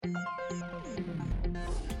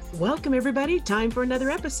Welcome, everybody. Time for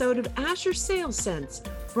another episode of Asher Sales Sense,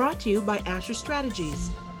 brought to you by Asher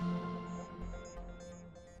Strategies.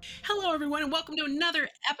 Hello, everyone, and welcome to another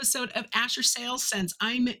episode of Asher Sales Sense.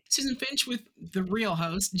 I'm Susan Finch with the real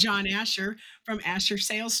host, John Asher from Asher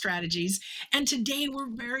Sales Strategies. And today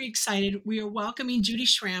we're very excited. We are welcoming Judy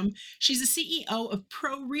Schramm. She's the CEO of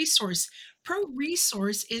ProResource.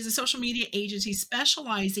 ProResource is a social media agency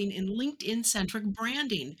specializing in LinkedIn-centric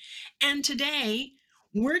branding. And today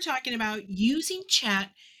we're talking about using Chat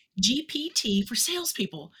GPT for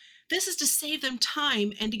salespeople. This is to save them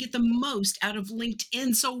time and to get the most out of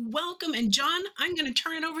LinkedIn. So welcome. And John, I'm going to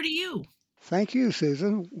turn it over to you. Thank you,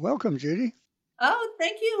 Susan. Welcome, Judy. Oh,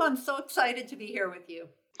 thank you. I'm so excited to be here with you.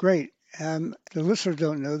 Great. The listeners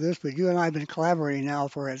don't know this, but you and I have been collaborating now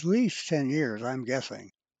for at least 10 years, I'm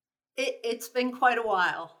guessing. It's been quite a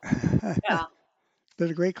while. Yeah. It's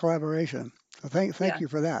been a great collaboration. So thank Yeah. you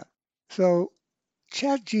for that. So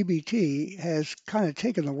ChatGPT has kind of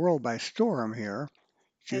taken the world by storm here,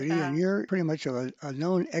 Judy, and you're pretty much a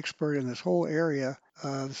known expert in this whole area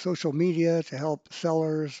of social media to help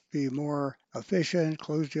sellers be more efficient,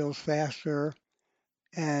 close deals faster.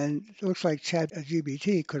 And it looks like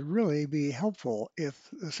ChatGPT could really be helpful if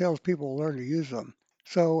the salespeople learn to use them.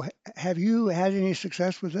 So have you had any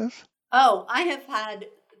success with this? Oh, I have had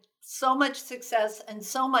so much success and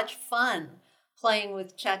so much fun playing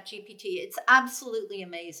with ChatGPT. It's absolutely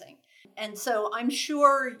amazing. And so I'm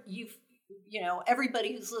sure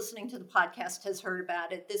everybody who's listening to the podcast has heard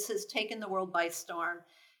about it. This has taken the world by storm.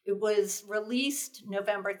 It was released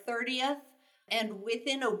November 30th. And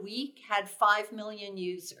within a week had 5 million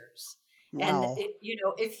users. Wow. And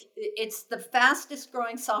if it's the fastest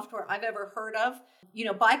growing software I've ever heard of.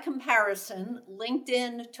 By comparison,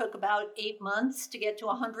 LinkedIn took about 8 months to get to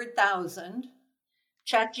 100,000.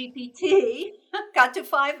 ChatGPT got to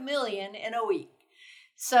 5 million in a week.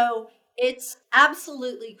 So it's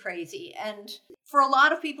absolutely crazy. And for a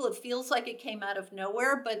lot of people, it feels like it came out of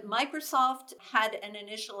nowhere, but Microsoft had an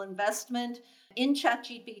initial investment in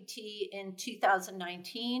ChatGPT in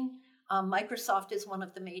 2019. Microsoft is one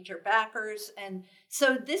of the major backers. And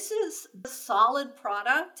so this is a solid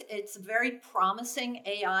product. It's very promising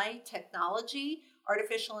AI technology,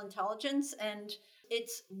 artificial intelligence, and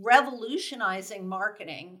it's revolutionizing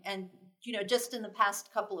marketing. And, just in the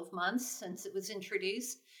past couple of months since it was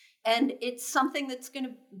introduced, and it's something that's going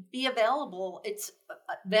to be available. It's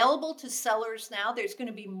available to sellers now. There's going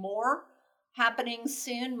to be more happening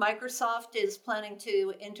soon. Microsoft is planning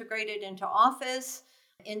to integrate it into Office,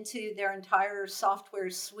 into their entire software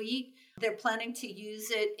suite. They're planning to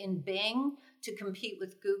use it in Bing to compete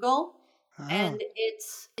with Google. And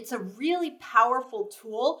it's a really powerful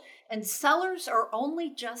tool, and sellers are only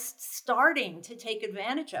just starting to take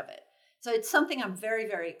advantage of it. So it's something I'm very,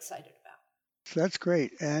 very excited about. So that's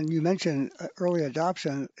great. And you mentioned early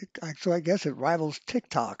adoption. So I guess it rivals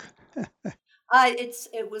TikTok.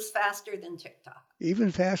 It was faster than TikTok.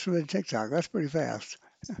 Even faster than TikTok. That's pretty fast.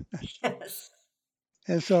 Yes.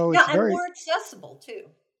 And so and more accessible too.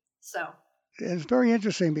 So it's very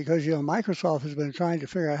interesting because Microsoft has been trying to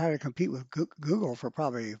figure out how to compete with Google for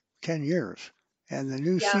probably 10 years. And the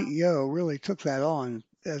new CEO really took that on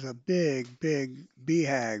as a big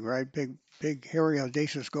BHAG, right? Big hairy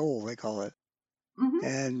audacious goal, they call it. Mm-hmm.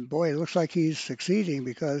 And boy, it looks like he's succeeding,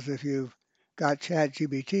 because if you've got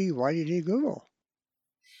ChatGPT, why do you need Google?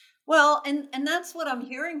 Well, and that's what I'm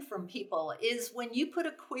hearing from people is when you put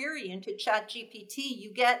a query into ChatGPT,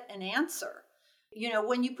 you get an answer.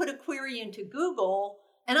 When you put a query into Google,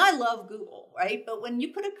 and I love Google, right? But when you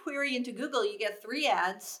put a query into Google, you get 3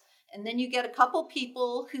 ads, and then you get a couple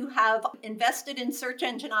people who have invested in search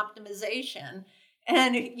engine optimization.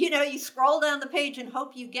 And, you scroll down the page and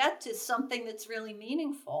hope you get to something that's really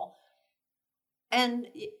meaningful. And,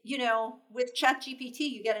 with ChatGPT,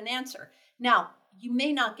 you get an answer. Now, you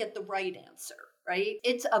may not get the right answer, right?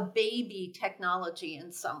 It's a baby technology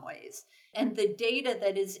in some ways. And the data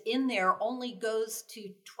that is in there only goes to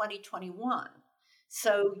 2021.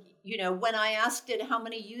 So, when I asked it how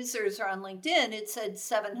many users are on LinkedIn, it said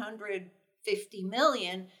 750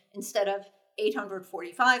 million instead of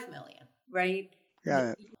 845 million, right? Got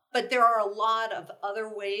it. But there are a lot of other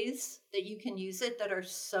ways that you can use it that are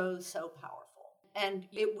so, so powerful, and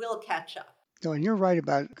it will catch up. No, and you're right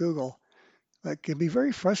about Google. It can be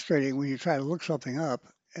very frustrating when you try to look something up,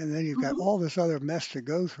 and then you've got all this other mess to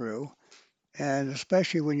go through, and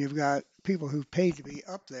especially when you've got people who've paid to be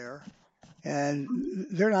up there, and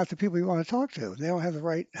they're not the people you want to talk to. They don't have the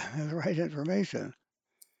right information.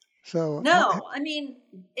 So no, I mean,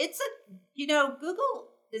 Google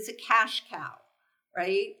is a cash cow,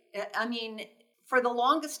 right? I mean, for the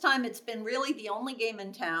longest time, it's been really the only game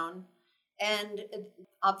in town. And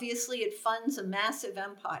obviously it funds a massive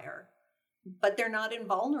empire, but they're not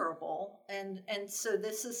invulnerable. And so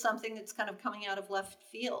this is something that's kind of coming out of left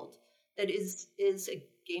field that is a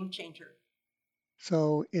game changer.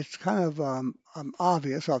 So it's kind of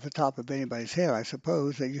obvious off the top of anybody's head, I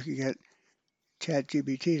suppose, that you could get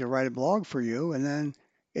ChatGPT to write a blog for you, and then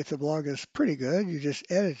if the blog is pretty good, you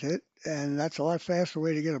just edit it, and that's a lot faster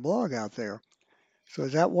way to get a blog out there. So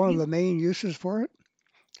is that one of the main uses for it?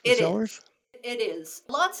 It sellers? is. It is.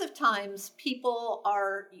 Lots of times people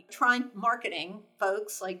are trying, marketing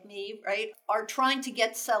folks like me, right, are trying to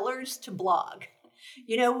get sellers to blog.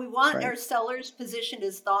 We want our sellers positioned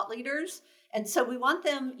as thought leaders. And so we want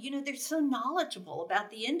them, they're so knowledgeable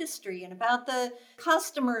about the industry and about the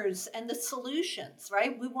customers and the solutions,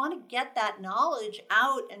 right? We want to get that knowledge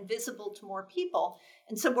out and visible to more people.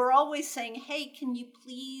 And so we're always saying, hey, can you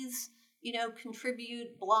please,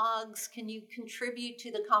 contribute blogs? Can you contribute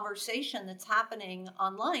to the conversation that's happening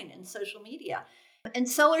online and social media? And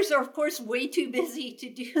sellers are, of course, way too busy to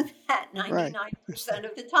do that 99%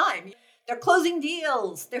 of the time. They're closing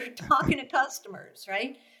deals. They're talking to customers,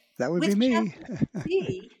 right? That would be me.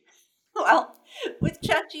 Well, with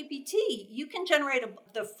ChatGPT, you can generate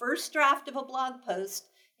the first draft of a blog post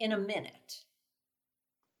in a minute.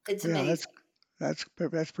 It's amazing. That's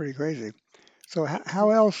pretty crazy. So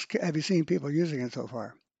how else have you seen people using it so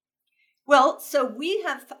far? Well, so we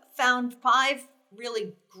have found 5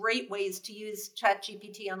 really great ways to use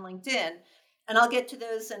ChatGPT on LinkedIn, and I'll get to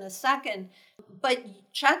those in a second. But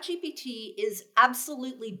ChatGPT is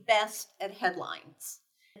absolutely best at headlines.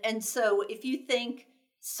 And so if you think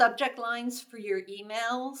subject lines for your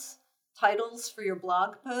emails, titles for your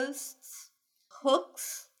blog posts,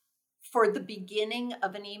 hooks for the beginning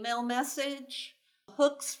of an email message,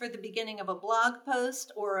 hooks for the beginning of a blog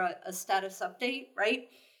post or a status update, right?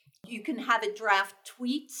 You can have it draft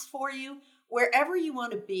tweets for you. Wherever you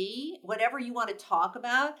want to be, whatever you want to talk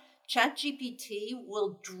about, ChatGPT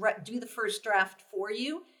will do the first draft for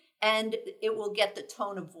you, and it will get the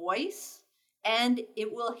tone of voice, and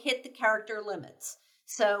it will hit the character limits.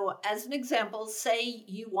 So as an example, say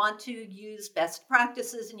you want to use best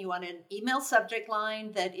practices and you want an email subject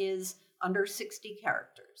line that is under 60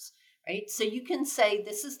 characters, right? So you can say,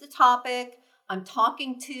 this is the topic, I'm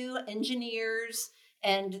talking to engineers,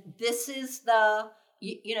 and this is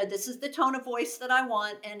this is the tone of voice that I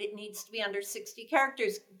want, and it needs to be under 60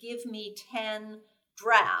 characters. Give me 10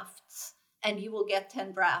 drafts, and you will get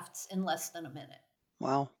 10 drafts in less than a minute.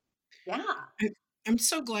 Wow. Yeah. I'm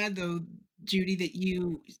so glad, though, Judy, that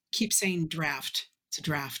you keep saying draft. It's a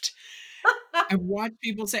draft. I've watched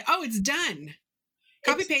people say, oh, it's done.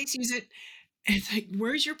 Copy, paste, use it. It's like,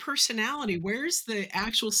 where's your personality? Where's the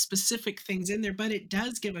actual specific things in there? But it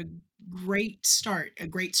does give a great start, a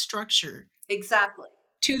great structure. Exactly.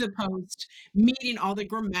 To the post, meeting all the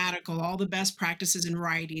grammatical, all the best practices in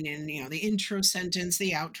writing, and the intro sentence,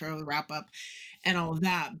 the outro, the wrap up, and all of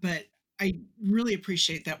that. But I really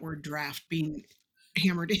appreciate that word draft being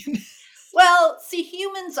hammered in. Well, see,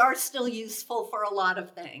 humans are still useful for a lot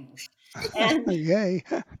of things. And yay.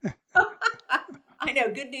 I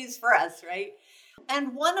know, good news for us, right?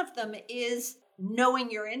 And one of them is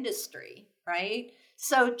knowing your industry, right?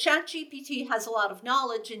 So ChatGPT has a lot of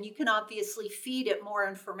knowledge, and you can obviously feed it more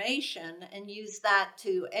information and use that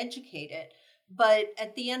to educate it. But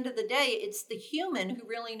at the end of the day, it's the human who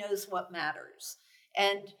really knows what matters.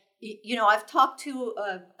 And I've talked to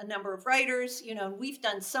a number of writers, and we've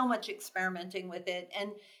done so much experimenting with it,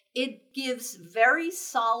 and it gives very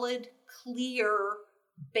solid, clear,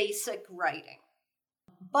 basic writing.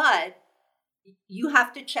 But you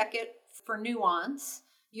have to check it for nuance.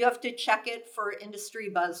 You have to check it for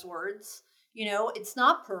industry buzzwords. It's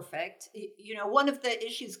not perfect. One of the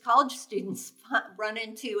issues college students run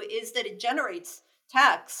into is that it generates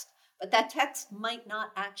text, but that text might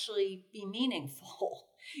not actually be meaningful.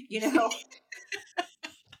 Yes.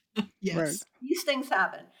 Right. These things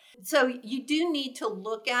happen. So you do need to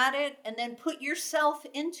look at it and then put yourself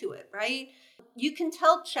into it, right? You can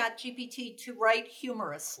tell ChatGPT to write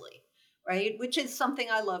humorously, right? Which is something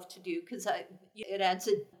I love to do because it adds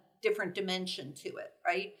a different dimension to it,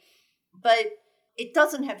 right? But it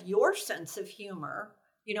doesn't have your sense of humor,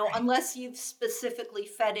 unless you've specifically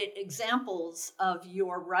fed it examples of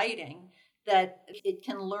your writing that it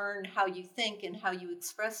can learn how you think and how you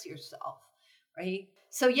express yourself, right?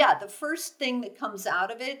 So yeah, the first thing that comes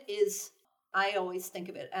out of it is, I always think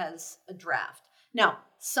of it as a draft. Now,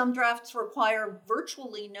 some drafts require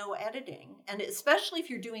virtually no editing, and especially if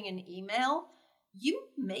you're doing an email, you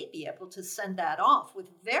may be able to send that off with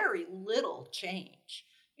very little change.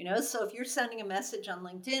 So if you're sending a message on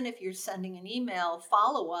LinkedIn, if you're sending an email,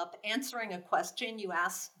 follow up, answering a question you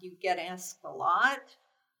get asked a lot,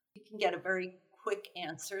 you can get a very quick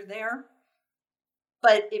answer there.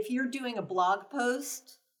 But if you're doing a blog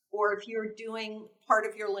post, or if you're doing part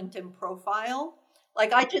of your LinkedIn profile,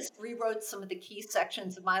 like I just rewrote some of the key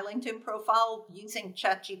sections of my LinkedIn profile using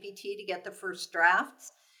ChatGPT to get the first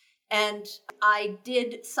drafts. And I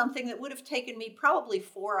did something that would have taken me probably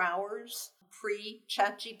 4 hours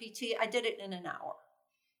pre-ChatGPT. I did it in an hour.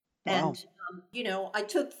 Wow. And, I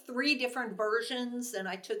took 3 different versions and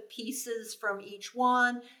I took pieces from each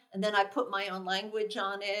one. And then I put my own language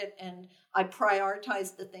on it and I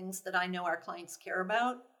prioritized the things that I know our clients care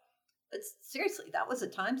about. But seriously, that was a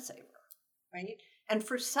time saver, right? And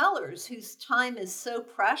for sellers whose time is so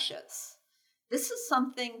precious, this is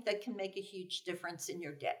something that can make a huge difference in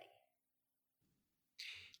your day.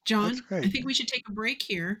 That's John, I great. think we should take a break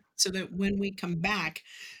here so that when we come back,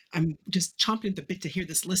 I'm just chomping at the bit to hear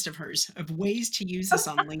this list of hers of ways to use this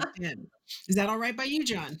on LinkedIn. Is that all right by you,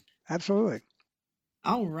 John? Absolutely.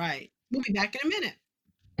 All right. We'll be back in a minute.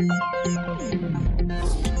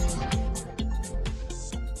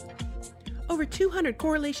 Over 200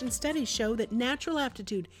 correlation studies show that natural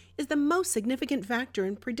aptitude is the most significant factor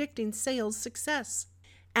in predicting sales success.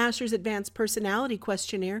 Asher's Advanced Personality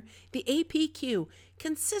Questionnaire, the APQ,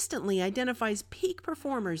 consistently identifies peak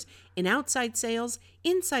performers in outside sales,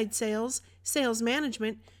 inside sales, sales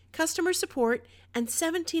management, customer support, and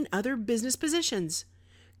 17 other business positions.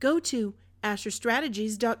 Go to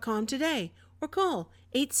asherstrategies.com today or call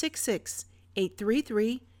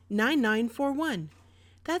 866-833-9941.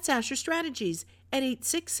 That's Asher Strategies at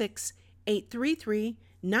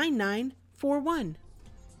 866-833-9941.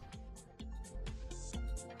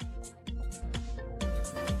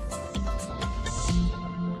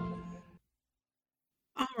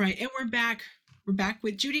 All right, and we're back. We're back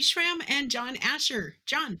with Judy Schramm and John Asher.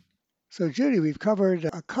 John. So, Judy, we've covered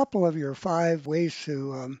a couple of your 5 ways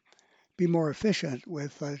to be more efficient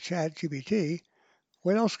with ChatGPT.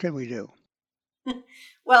 What else can we do?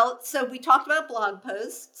 Well, so we talked about blog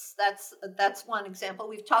posts. That's one example.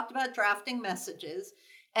 We've talked about drafting messages.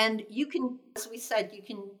 And you can, as we said, you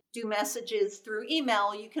can do messages through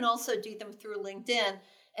email. You can also do them through LinkedIn.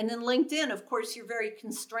 And in LinkedIn, of course, you're very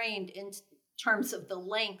constrained in terms of the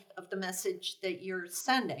length of the message that you're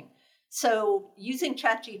sending. So using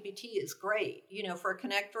ChatGPT is great. For a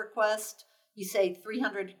connect request, you say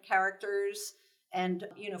 300 characters. And,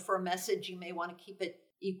 for a message, you may want to keep it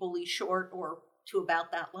equally short or to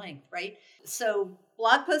about that length, right? So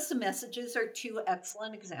blog posts and messages are 2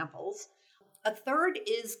 excellent examples. A third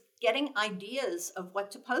is getting ideas of what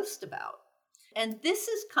to post about. And this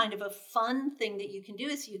is kind of a fun thing that you can do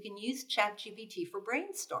is you can use ChatGPT for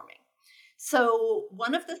brainstorming. So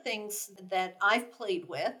one of the things that I've played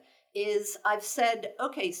with is I've said,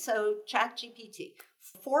 okay, so ChatGPT,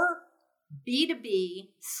 for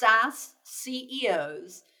B2B SaaS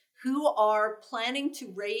CEOs who are planning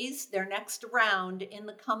to raise their next round in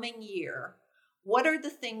the coming year, what are the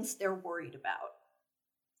things they're worried about?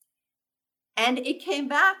 And it came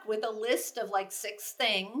back with a list of like 6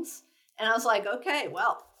 things. And I was like, okay,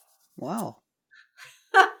 well. Wow.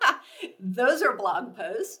 Those are blog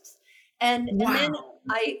posts. And then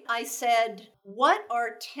I said, what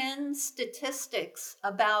are 10 statistics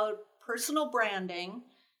about personal branding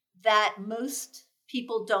that most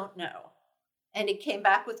people don't know? And it came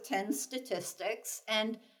back with 10 statistics.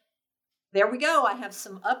 And there we go. I have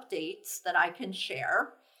some updates that I can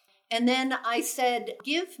share. And then I said,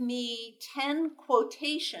 give me 10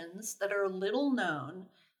 quotations that are little known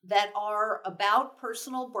that are about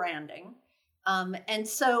personal branding. And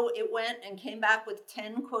so it went and came back with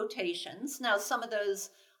 10 quotations. Now, some of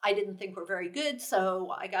those I didn't think were very good,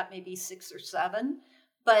 so I got maybe 6 or 7.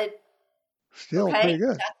 But still pretty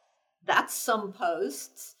good. That's some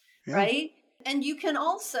posts, right? And you can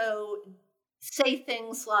also say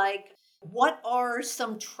things like, what are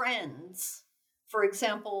some trends? For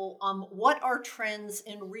example, what are trends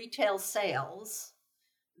in retail sales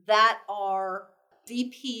that our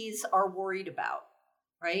VPs are worried about,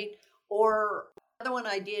 right? Or another one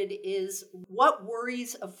I did is, what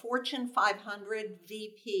worries a Fortune 500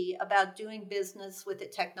 VP about doing business with a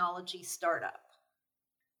technology startup?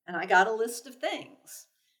 And I got a list of things.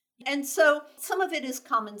 And so some of it is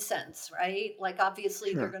common sense, right? Like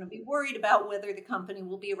obviously they're going to be worried about whether the company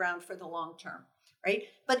will be around for the long term, right?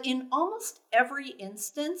 But in almost every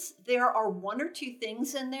instance, there are 1 or 2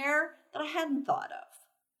 things in there that I hadn't thought of.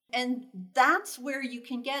 And that's where you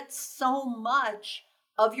can get so much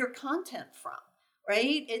of your content from,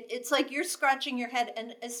 right? It's like you're scratching your head.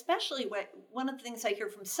 And especially one of the things I hear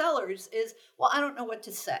from sellers is, well, I don't know what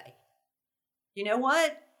to say. You know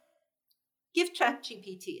what? Give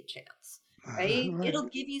ChatGPT a chance, right? Right. It'll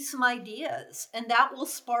give you some ideas, and that will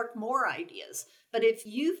spark more ideas. But if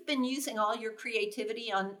you've been using all your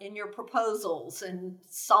creativity in your proposals and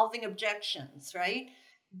solving objections, right?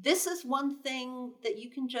 This is one thing that you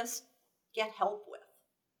can just get help with,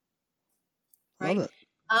 Love right? it.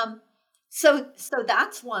 So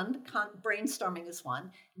that's one. Brainstorming is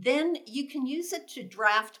one. Then you can use it to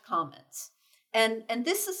draft comments, and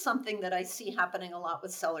this is something that I see happening a lot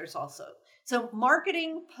with sellers also. So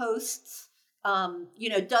marketing posts,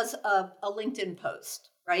 does a LinkedIn post,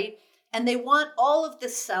 right? And they want all of the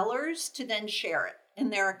sellers to then share it in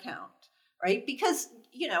their account, right? Because,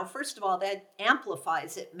 first of all, that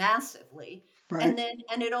amplifies it massively. Right.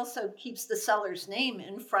 And it also keeps the seller's name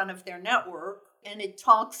in front of their network, and it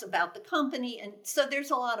talks about the company. And so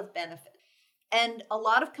there's a lot of benefit. And a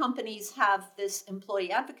lot of companies have this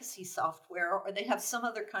employee advocacy software, or they have some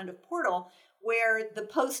other kind of portal where the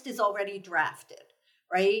post is already drafted,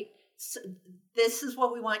 right? So this is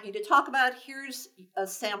what we want you to talk about. Here's a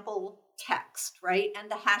sample text, right? And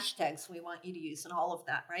the hashtags we want you to use and all of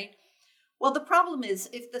that, right? Well, the problem is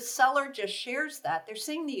if the seller just shares that, they're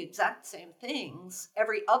saying the exact same things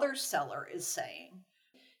every other seller is saying.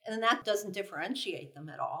 And that doesn't differentiate them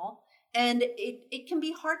at all. And it can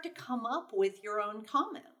be hard to come up with your own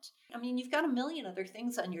comment. I mean, you've got a million other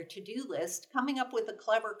things on your to-do list. Coming up with a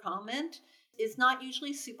clever comment is not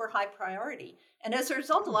usually super high priority. And as a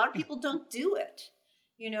result, a lot of people don't do it,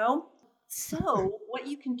 So what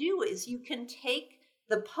you can do is you can take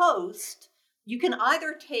the post, you can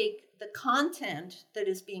either take the content that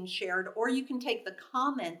is being shared, or you can take the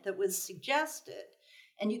comment that was suggested,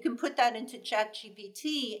 and you can put that into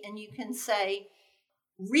ChatGPT, and you can say,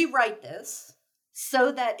 rewrite this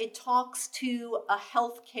so that it talks to a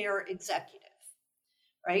healthcare executive,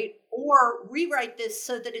 right? Or rewrite this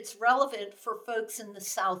so that it's relevant for folks in the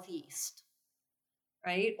Southeast,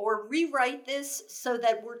 right? Or rewrite this so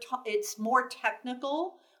that it's more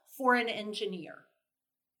technical for an engineer.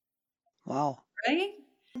 Wow. Right?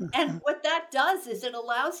 And what that does is it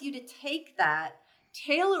allows you to take that,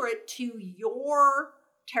 tailor it to your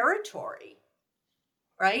territory,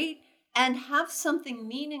 right? And have something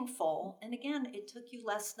meaningful. And again, it took you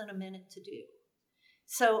less than a minute to do.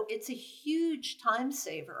 So it's a huge time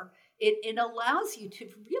saver. It allows you to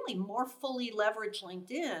really more fully leverage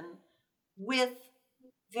LinkedIn with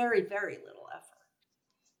very, very little effort.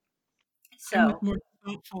 And with more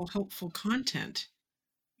thoughtful, helpful content.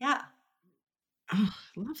 Yeah. Oh,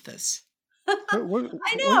 I love this.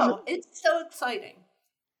 I know. It's so exciting.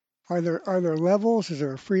 Are there levels? Is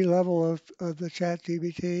there a free level of the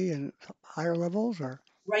ChatGPT and higher levels, or?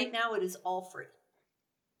 Right now it is all free.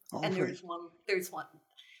 All and free. there's one.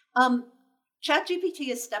 ChatGPT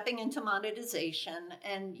is stepping into monetization,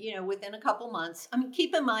 and within a couple months. I mean,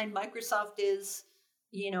 keep in mind Microsoft is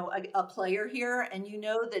a player here, and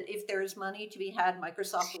that if there's money to be had,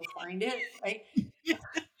 Microsoft will find it, right?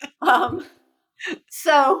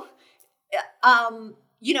 So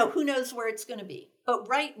who knows where it's going to be. But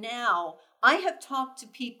right now, I have talked to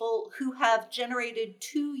people who have generated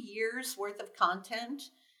 2 years worth of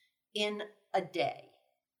content in a day.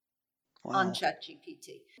 Wow. On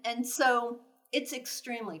ChatGPT. And so it's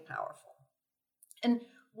extremely powerful. And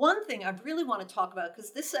one thing I really want to talk about,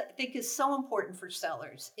 because this I think is so important for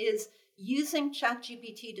sellers, is using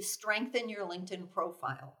ChatGPT to strengthen your LinkedIn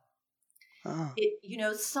profile.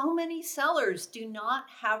 So many sellers do not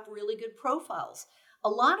have really good profiles. A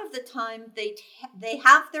lot of the time they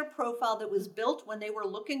have their profile that was built when they were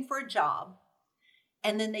looking for a job,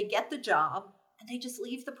 and then they get the job and they just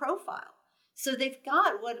leave the profile. So they've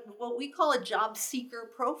got what we call a job seeker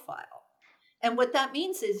profile. And what that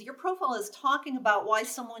means is your profile is talking about why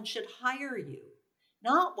someone should hire you,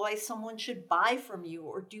 not why someone should buy from you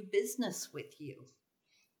or do business with you.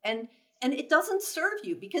 And it doesn't serve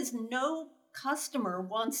you, because no customer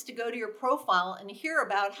wants to go to your profile and hear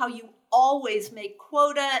about how you always make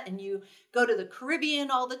quota and you go to the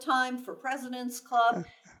Caribbean all the time for President's Club.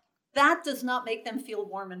 That does not make them feel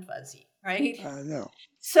warm and fuzzy, right? No.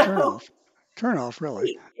 So Turn off,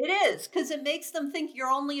 really. It is, because it makes them think you're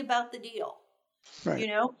only about the deal. Right.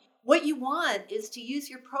 What you want is to use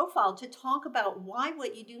your profile to talk about why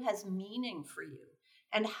what you do has meaning for you,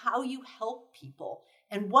 and how you help people,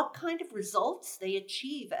 and what kind of results they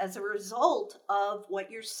achieve as a result of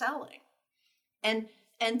what you're selling. And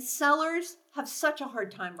sellers have such a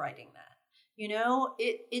hard time writing that.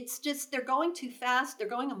 It's just, they're going too fast. They're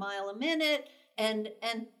going a mile a minute. And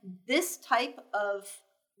this type of,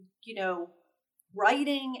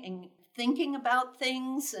 writing and thinking about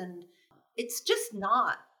things, and it's just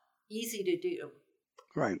not easy to do.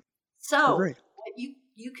 Right. So Agree. what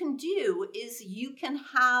you can do is you can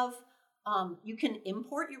have you can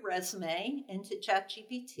import your resume into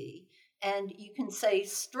ChatGPT, and you can say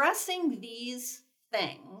stressing these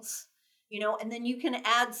things, and then you can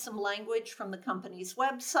add some language from the company's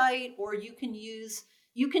website, or you can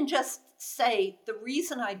just say the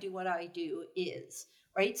reason I do what I do is,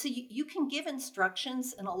 right? So you can give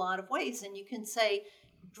instructions in a lot of ways, and you can say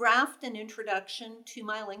draft an introduction to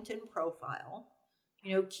my LinkedIn profile.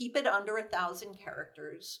 Keep it under 1,000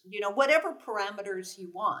 characters, whatever parameters you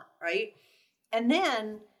want, right? And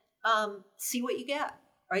then see what you get,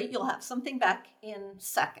 right? You'll have something back in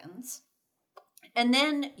seconds. And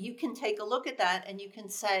then you can take a look at that and you can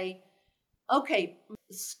say, okay,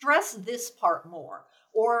 stress this part more,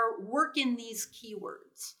 or work in these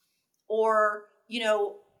keywords, or,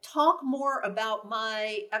 talk more about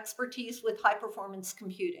my expertise with high performance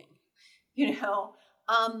computing,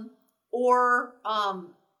 or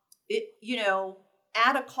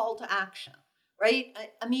add a call to action, right?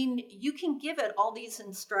 I mean, you can give it all these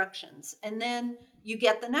instructions, and then you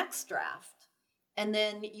get the next draft, and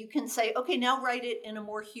then you can say, okay, now write it in a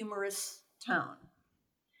more humorous tone,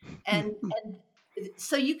 and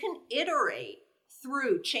so you can iterate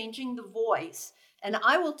through changing the voice. And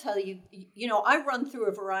I will tell you, I run through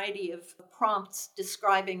a variety of prompts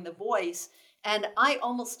describing the voice, and I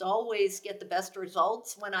almost always get the best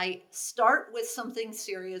results when I start with something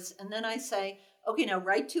serious, and then I say, okay, now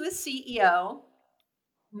write to a CEO,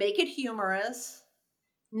 make it humorous,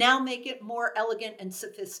 now make it more elegant and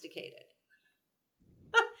sophisticated.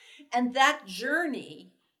 And that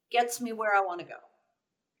journey gets me where I want to go.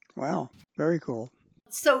 Wow, very cool.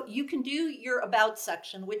 So you can do your about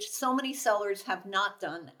section, which so many sellers have not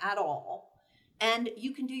done at all. And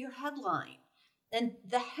you can do your headline. And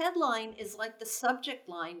the headline is like the subject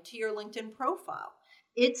line to your LinkedIn profile.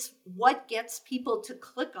 It's what gets people to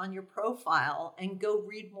click on your profile and go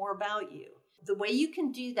read more about you. The way you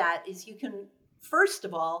can do that is you can, first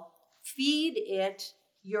of all, feed it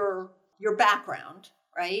your background,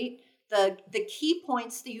 right? The key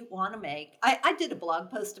points that you want to make. I did a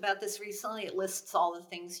blog post about this recently. It lists all the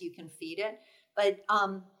things you can feed it, but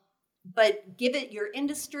give it your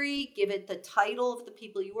industry, give it the title of the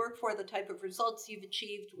people you work for, the type of results you've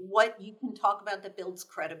achieved, what you can talk about that builds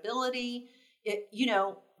credibility,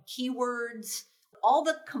 keywords, all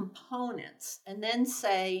the components, and then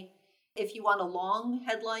say, if you want a long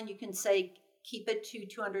headline, you can say, keep it to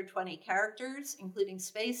 220 characters, including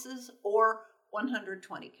spaces, or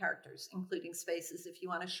 120 characters, including spaces, if you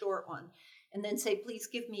want a short one. And then say, please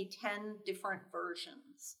give me 10 different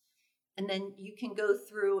versions. And then you can go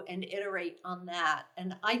through and iterate on that.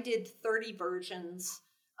 And I did 30 versions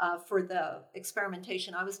for the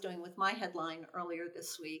experimentation I was doing with my headline earlier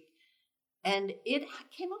this week. And it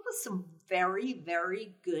came up with some very,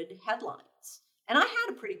 very good headlines. And I had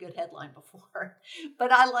a pretty good headline before,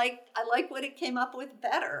 but I like what it came up with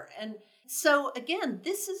better. And so again,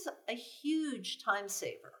 this is a huge time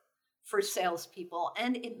saver for salespeople,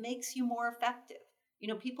 and it makes you more effective.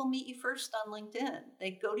 People meet you first on LinkedIn.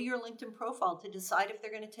 They go to your LinkedIn profile to decide if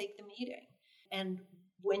they're going to take the meeting. And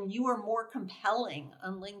when you are more compelling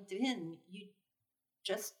on LinkedIn, you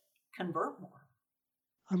just convert more.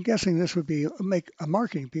 I'm guessing this would make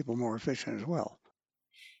marketing people more efficient as well.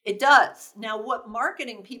 It does. Now, what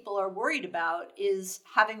marketing people are worried about is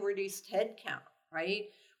having reduced headcount, right?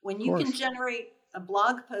 When you can generate a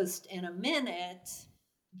blog post in a minute,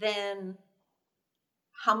 then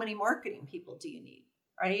how many marketing people do you need,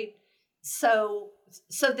 right? So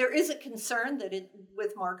there is a concern that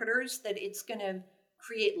with marketers that it's going to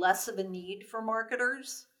create less of a need for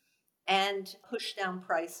marketers and push down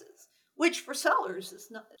prices, which for sellers is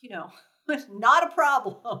not, not a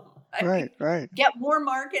problem. Right. Get more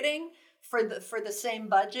marketing for the same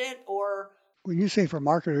budget. Or when you say for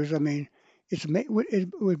marketers, I mean it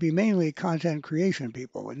would be mainly content creation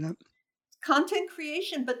people, wouldn't it? Content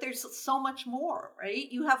creation, but there's so much more,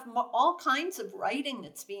 right? You have all kinds of writing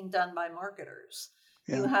that's being done by marketers.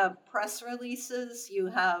 Yeah. You have press releases, you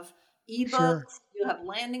have ebooks, You have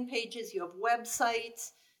landing pages, you have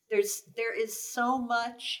websites. There is so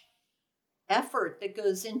much effort that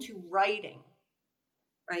goes into writing,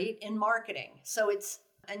 right, in marketing.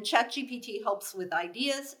 And ChatGPT helps with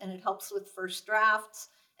ideas, and it helps with first drafts,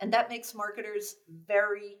 and that makes marketers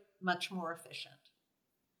very much more efficient.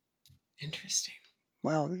 Interesting.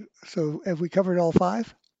 Wow. So have we covered all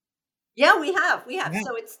 5? Yeah, we have. Yeah.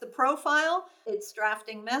 So it's the profile, it's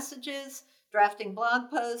drafting messages, drafting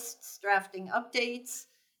blog posts, drafting updates,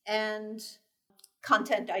 and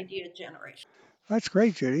content idea generation. That's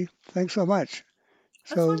great, Judy. Thanks so much.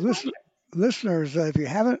 That's So, my pleasure. listeners, if you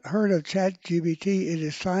haven't heard of ChatGPT, it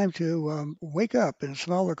is time to wake up and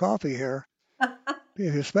smell the coffee here,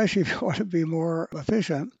 especially if you want to be more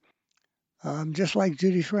efficient, just like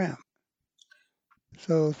Judy Schramm.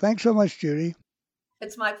 So, thanks so much, Judy.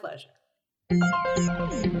 It's my pleasure.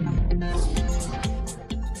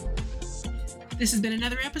 This has been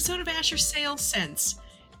another episode of Asher Sales Sense.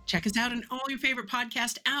 Check us out on all your favorite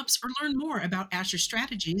podcast apps or learn more about Asher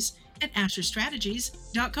Strategies at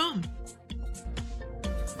asherstrategies.com.